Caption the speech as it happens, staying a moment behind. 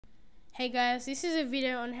Hey guys, this is a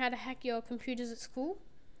video on how to hack your computers at school.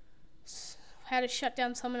 How to shut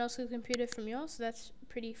down someone else's computer from yours. So that's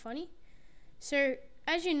pretty funny. So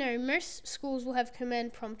as you know, most schools will have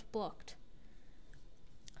command prompt blocked.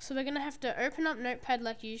 So we're going to have to open up Notepad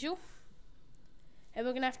like usual. And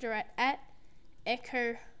we're going to have to write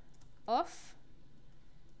 @echo off.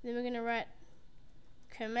 Then we're going to write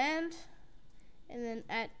command and then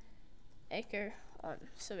 @echo on.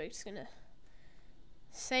 So we're just going to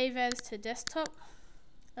save as to desktop,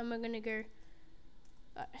 and we're going to go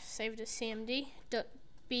save it as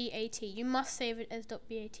cmd.bat. You must save it as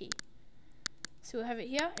 .bat. So we'll have it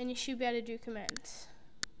here, and you should be able to do commands.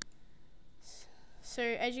 So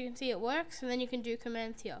as you can see, it works, and then you can do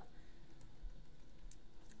commands here.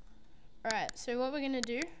 Alright, so what we're going to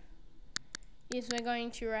do is we're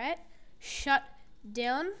going to write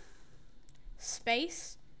shutdown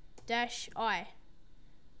space -I.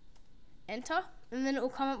 Enter, and then it will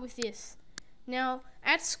come up with this. Now,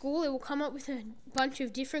 at school, it will come up with a bunch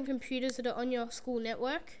of different computers that are on your school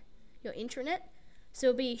network, your intranet. So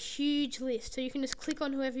it'll be a huge list. So you can just click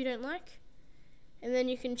on whoever you don't like, and then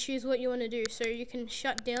you can choose what you want to do. So you can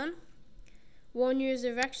shut down, warn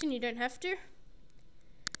users of action, you don't have to.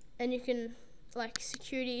 And you can, like,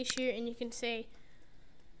 security issue, and you can say,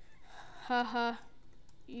 haha,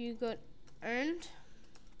 you got owned.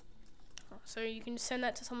 So you can send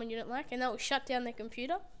that to someone you don't like, and that will shut down their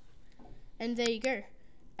computer. And there you go.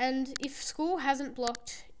 And if school hasn't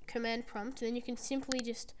blocked command prompt, then you can simply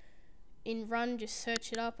just in run just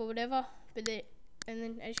search it up or whatever. And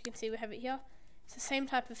then as you can see, we have it here. It's the same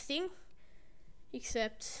type of thing,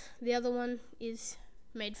 except the other one is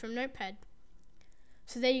made from Notepad.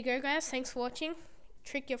 So there you go, guys. Thanks for watching.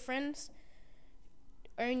 Trick your friends,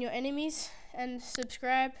 own your enemies, and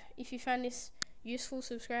subscribe if you found this useful.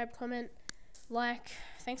 Subscribe, comment, like.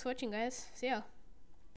 Thanks for watching, guys. See ya.